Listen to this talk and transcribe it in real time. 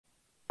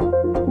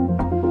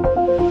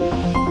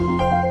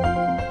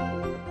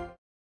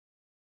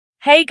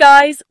Hey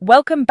guys,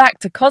 welcome back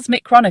to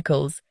Cosmic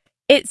Chronicles.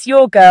 It's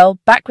your girl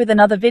back with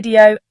another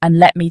video, and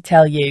let me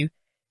tell you,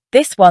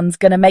 this one's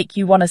gonna make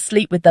you want to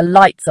sleep with the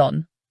lights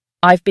on.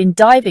 I've been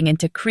diving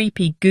into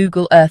creepy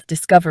Google Earth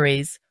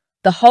discoveries.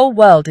 The whole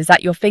world is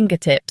at your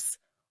fingertips.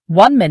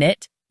 1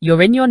 minute,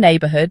 you're in your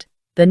neighborhood,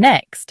 the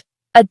next,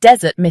 a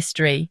desert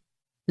mystery.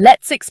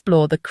 Let's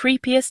explore the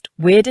creepiest,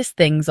 weirdest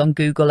things on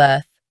Google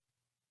Earth.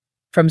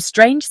 From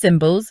strange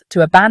symbols to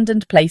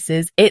abandoned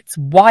places, it's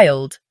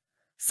wild.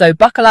 So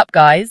buckle up,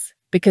 guys,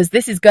 because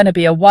this is going to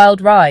be a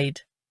wild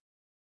ride.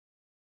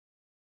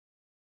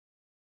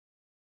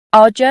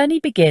 Our journey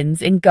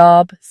begins in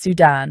Garb,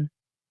 Sudan.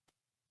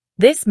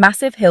 This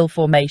massive hill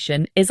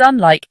formation is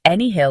unlike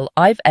any hill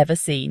I've ever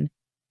seen.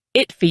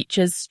 It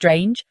features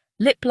strange,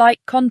 lip-like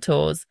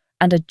contours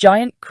and a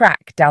giant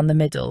crack down the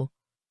middle.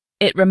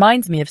 It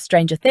reminds me of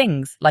Stranger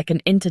Things, like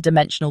an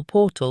interdimensional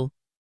portal.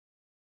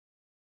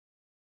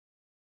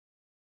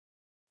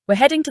 We're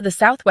heading to the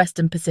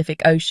southwestern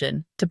Pacific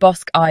Ocean, to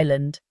Bosque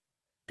Island.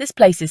 This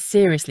place is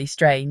seriously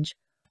strange.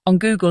 On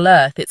Google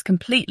Earth, it's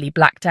completely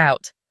blacked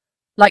out.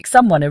 Like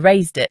someone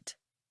erased it.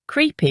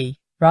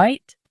 Creepy,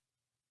 right?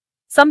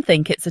 Some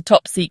think it's a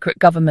top-secret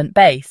government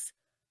base.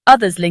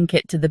 Others link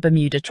it to the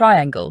Bermuda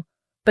Triangle,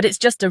 but it's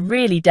just a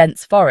really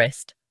dense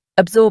forest,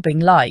 absorbing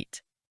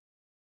light.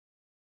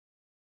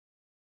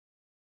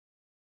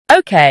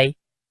 Okay,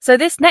 so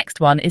this next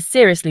one is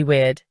seriously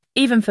weird,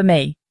 even for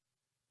me.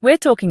 We're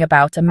talking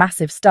about a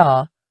massive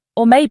star,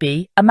 or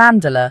maybe a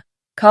mandala,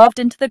 carved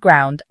into the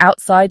ground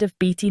outside of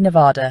Beatty,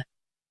 Nevada.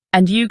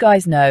 And you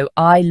guys know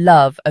I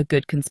love a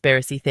good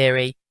conspiracy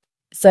theory,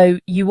 so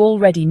you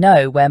already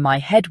know where my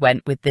head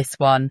went with this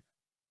one.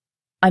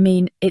 I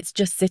mean, it's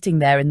just sitting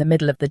there in the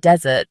middle of the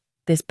desert,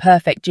 this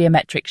perfect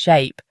geometric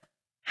shape.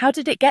 How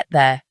did it get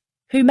there?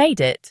 Who made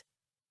it?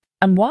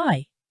 And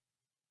why?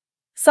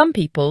 Some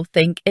people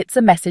think it's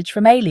a message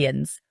from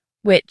aliens,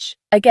 which,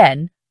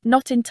 again,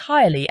 not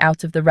entirely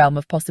out of the realm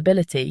of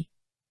possibility.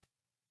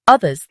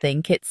 Others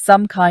think it's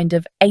some kind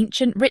of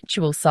ancient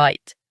ritual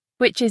site,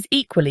 which is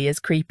equally as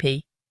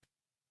creepy.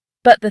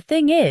 But the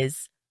thing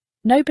is,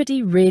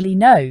 nobody really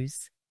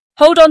knows.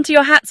 Hold on to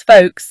your hats,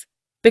 folks,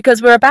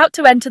 because we're about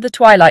to enter the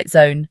Twilight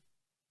Zone.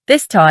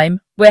 This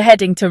time, we're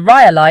heading to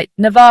Rhyolite,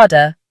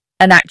 Nevada,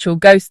 an actual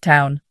ghost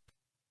town.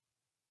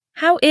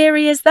 How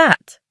eerie is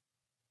that?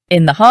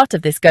 In the heart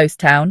of this ghost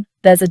town,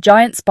 there's a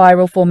giant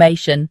spiral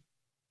formation.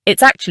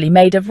 It's actually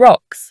made of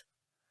rocks.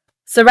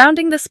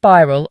 Surrounding the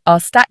spiral are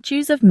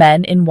statues of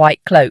men in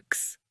white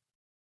cloaks.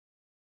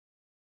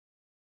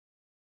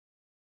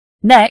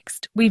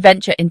 Next, we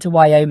venture into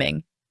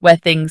Wyoming, where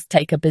things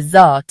take a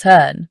bizarre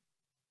turn.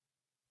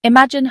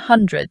 Imagine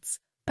hundreds,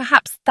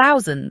 perhaps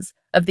thousands,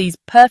 of these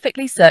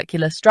perfectly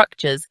circular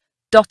structures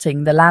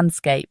dotting the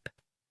landscape.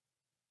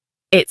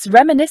 It's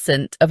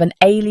reminiscent of an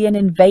alien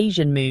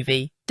invasion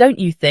movie, don't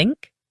you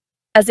think?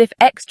 As if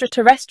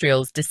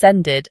extraterrestrials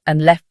descended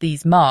and left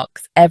these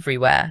marks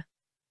everywhere.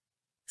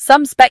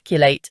 Some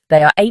speculate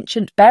they are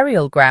ancient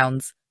burial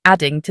grounds,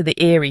 adding to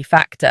the eerie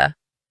factor.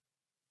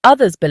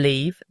 Others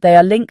believe they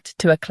are linked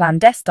to a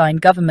clandestine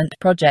government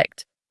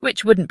project,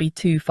 which wouldn't be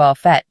too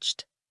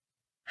far-fetched.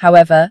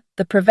 However,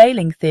 the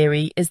prevailing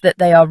theory is that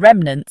they are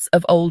remnants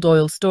of old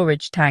oil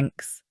storage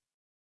tanks.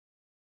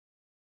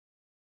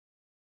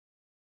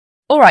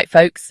 Alright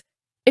folks,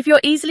 if you're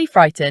easily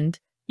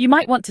frightened, you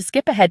might want to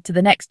skip ahead to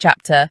the next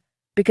chapter,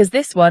 because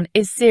this one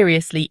is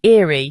seriously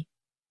eerie.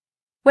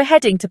 We're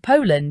heading to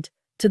Poland,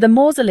 to the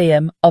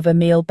mausoleum of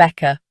Emil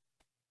Becker.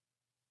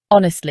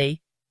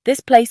 Honestly, this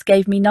place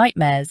gave me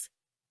nightmares.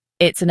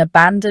 It's an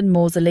abandoned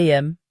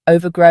mausoleum,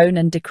 overgrown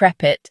and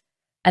decrepit,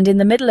 and in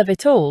the middle of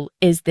it all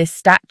is this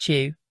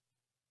statue.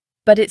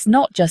 But it's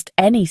not just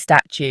any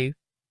statue.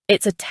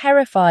 It's a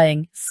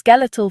terrifying,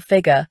 skeletal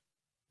figure,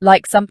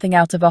 like something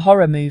out of a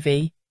horror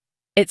movie.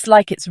 It's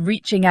like it's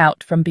reaching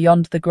out from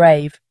beyond the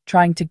grave,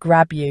 trying to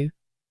grab you.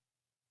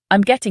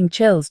 I'm getting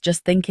chills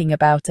just thinking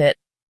about it.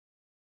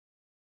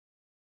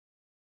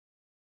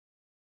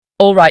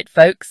 All right,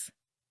 folks.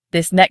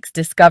 This next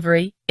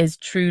discovery is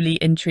truly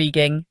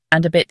intriguing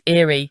and a bit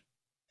eerie.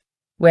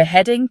 We're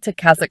heading to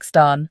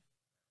Kazakhstan,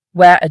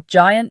 where a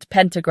giant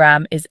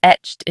pentagram is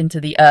etched into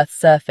the Earth's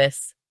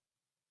surface.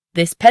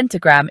 This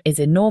pentagram is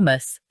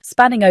enormous,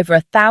 spanning over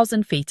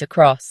 1,000 feet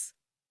across.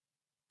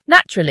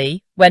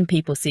 Naturally, when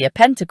people see a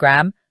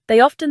pentagram, they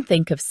often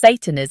think of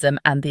Satanism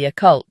and the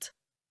occult.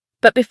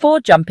 But before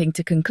jumping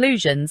to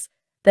conclusions,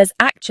 there's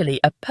actually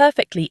a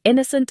perfectly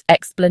innocent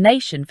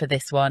explanation for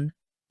this one.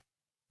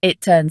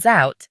 It turns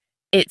out,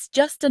 it's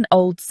just an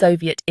old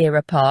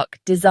Soviet-era park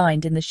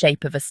designed in the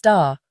shape of a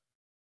star.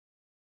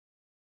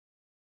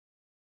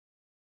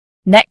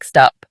 Next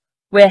up,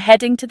 we're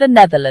heading to the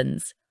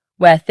Netherlands,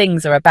 where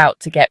things are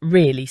about to get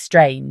really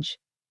strange.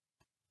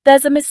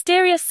 There's a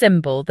mysterious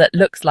symbol that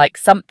looks like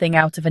something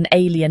out of an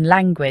alien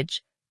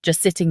language,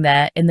 just sitting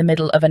there in the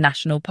middle of a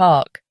national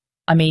park.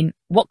 I mean,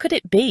 what could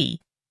it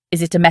be?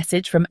 Is it a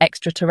message from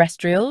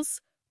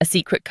extraterrestrials? A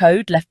secret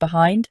code left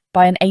behind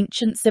by an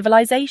ancient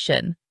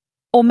civilization?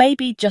 Or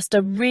maybe just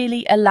a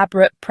really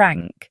elaborate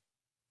prank?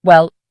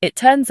 Well, it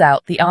turns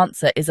out the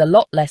answer is a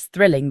lot less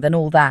thrilling than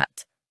all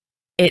that.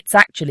 It's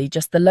actually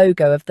just the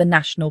logo of the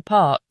national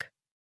park.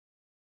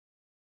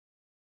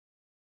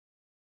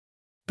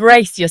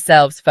 Brace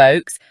yourselves,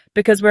 folks,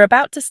 because we're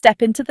about to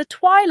step into the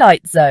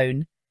Twilight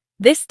Zone.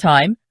 This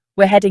time,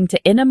 we're heading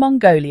to Inner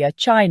Mongolia,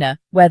 China,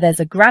 where there's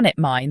a granite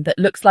mine that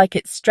looks like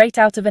it's straight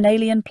out of an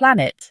alien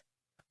planet.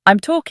 I'm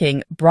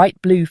talking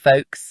bright blue,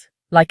 folks,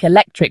 like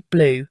electric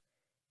blue.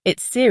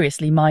 It's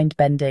seriously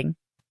mind-bending.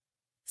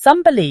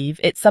 Some believe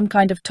it's some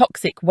kind of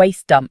toxic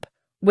waste dump,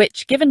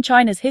 which, given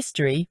China's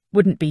history,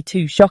 wouldn't be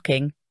too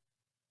shocking.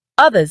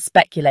 Others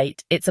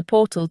speculate it's a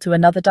portal to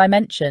another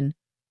dimension,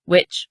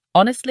 which,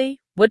 honestly,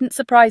 wouldn't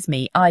surprise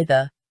me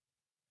either.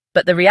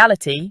 But the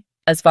reality,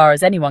 as far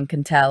as anyone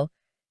can tell,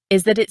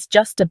 is that it's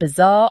just a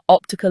bizarre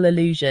optical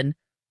illusion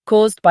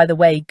caused by the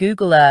way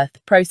Google Earth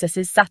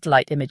processes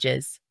satellite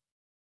images.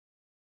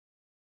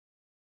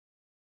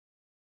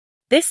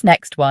 This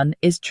next one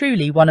is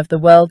truly one of the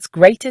world's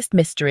greatest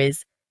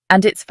mysteries,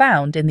 and it's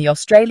found in the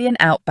Australian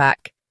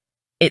outback.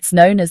 It's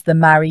known as the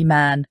Maori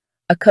Man,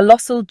 a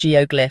colossal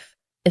geoglyph,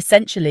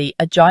 essentially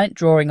a giant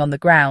drawing on the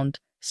ground,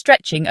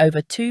 stretching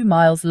over 2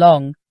 miles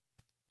long.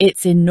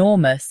 It's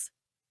enormous,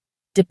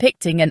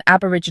 depicting an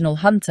Aboriginal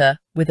hunter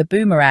with a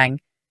boomerang.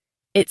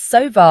 It's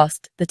so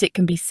vast that it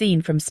can be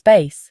seen from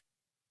space.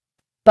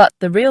 But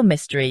the real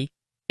mystery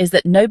is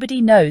that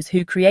nobody knows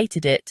who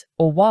created it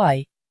or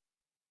why.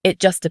 It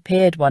just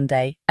appeared one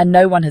day, and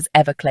no one has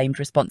ever claimed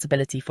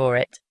responsibility for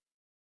it.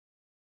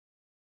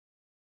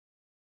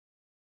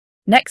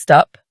 Next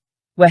up,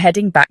 we're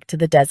heading back to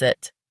the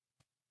desert.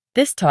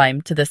 This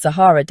time to the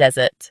Sahara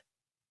Desert,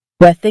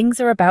 where things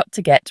are about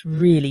to get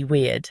really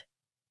weird.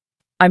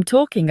 I'm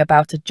talking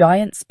about a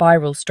giant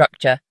spiral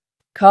structure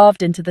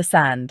carved into the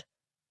sand,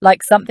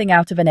 like something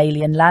out of an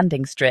alien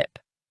landing strip.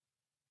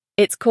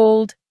 It's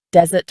called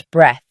Desert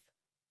Breath,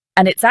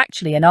 and it's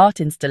actually an art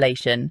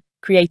installation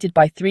created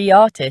by 3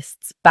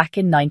 artists back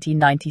in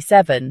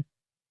 1997.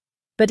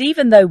 But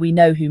even though we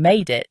know who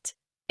made it,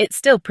 it's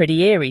still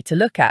pretty eerie to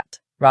look at,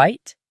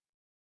 right?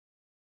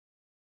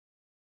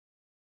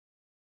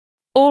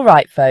 All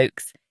right,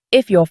 folks,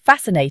 if you're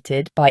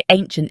fascinated by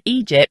ancient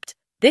Egypt,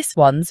 this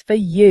one's for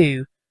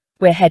you.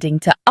 We're heading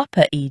to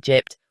Upper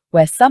Egypt,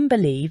 where some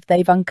believe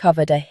they've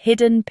uncovered a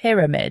hidden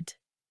pyramid.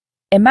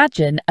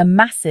 Imagine a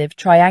massive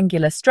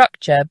triangular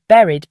structure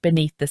buried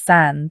beneath the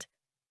sand.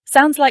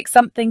 Sounds like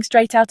something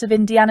straight out of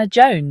Indiana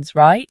Jones,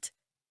 right?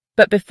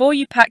 But before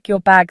you pack your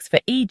bags for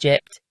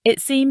Egypt, it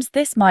seems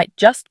this might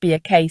just be a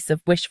case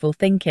of wishful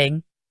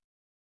thinking.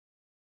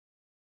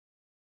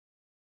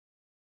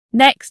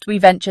 Next, we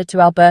venture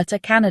to Alberta,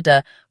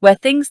 Canada, where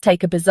things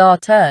take a bizarre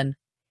turn.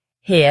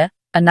 Here,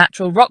 a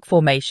natural rock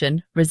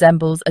formation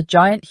resembles a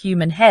giant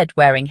human head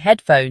wearing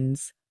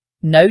headphones.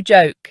 No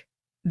joke.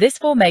 This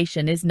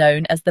formation is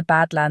known as the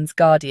Badlands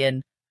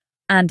Guardian,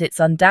 and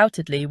it's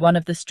undoubtedly one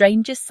of the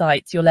strangest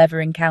sights you'll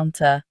ever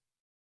encounter.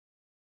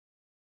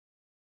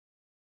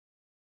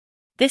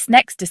 This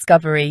next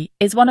discovery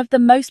is one of the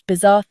most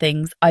bizarre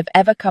things I've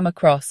ever come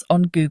across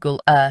on Google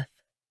Earth.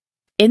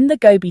 In the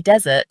Gobi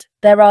Desert,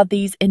 there are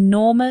these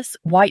enormous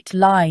white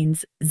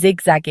lines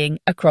zigzagging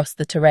across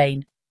the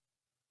terrain.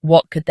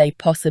 What could they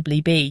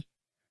possibly be?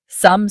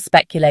 Some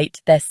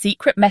speculate they're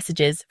secret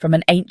messages from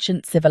an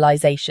ancient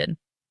civilization.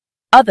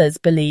 Others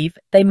believe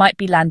they might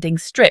be landing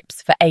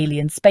strips for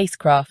alien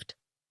spacecraft.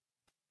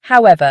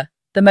 However,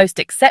 the most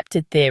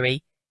accepted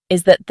theory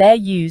is that they're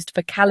used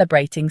for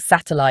calibrating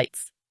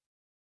satellites.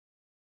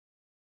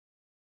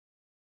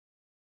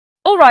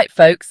 All right,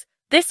 folks,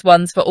 this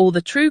one's for all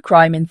the true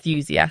crime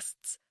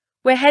enthusiasts.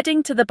 We're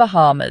heading to the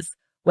Bahamas,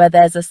 where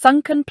there's a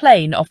sunken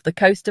plane off the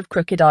coast of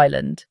Crooked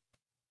Island.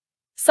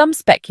 Some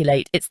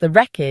speculate it's the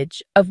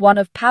wreckage of one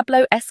of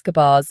Pablo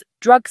Escobar's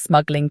drug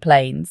smuggling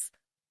planes.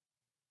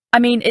 I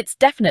mean, it's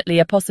definitely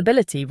a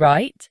possibility,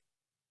 right?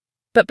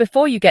 But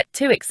before you get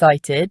too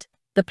excited,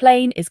 the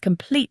plane is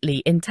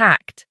completely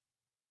intact.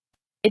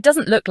 It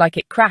doesn't look like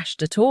it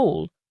crashed at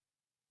all.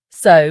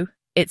 So,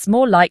 it's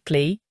more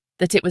likely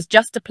that it was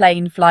just a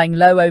plane flying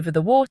low over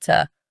the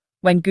water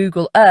when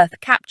Google Earth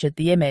captured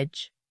the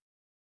image.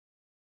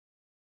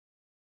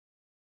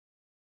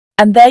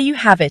 And there you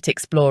have it,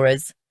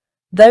 explorers.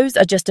 Those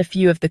are just a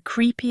few of the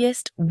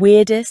creepiest,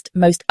 weirdest,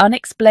 most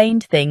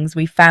unexplained things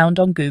we found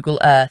on Google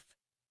Earth.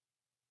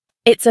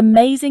 It's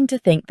amazing to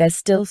think there's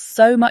still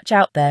so much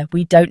out there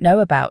we don't know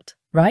about,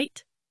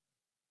 right?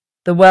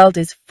 The world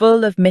is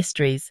full of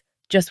mysteries,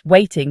 just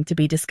waiting to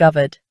be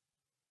discovered.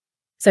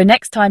 So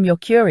next time you're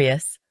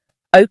curious,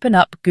 open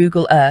up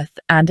Google Earth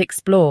and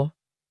explore.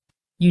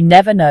 You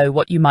never know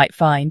what you might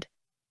find.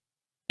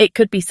 It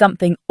could be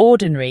something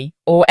ordinary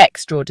or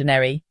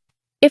extraordinary.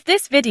 If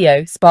this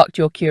video sparked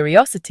your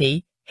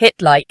curiosity,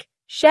 hit like,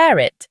 share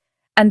it,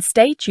 and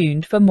stay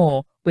tuned for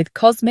more with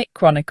Cosmic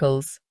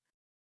Chronicles.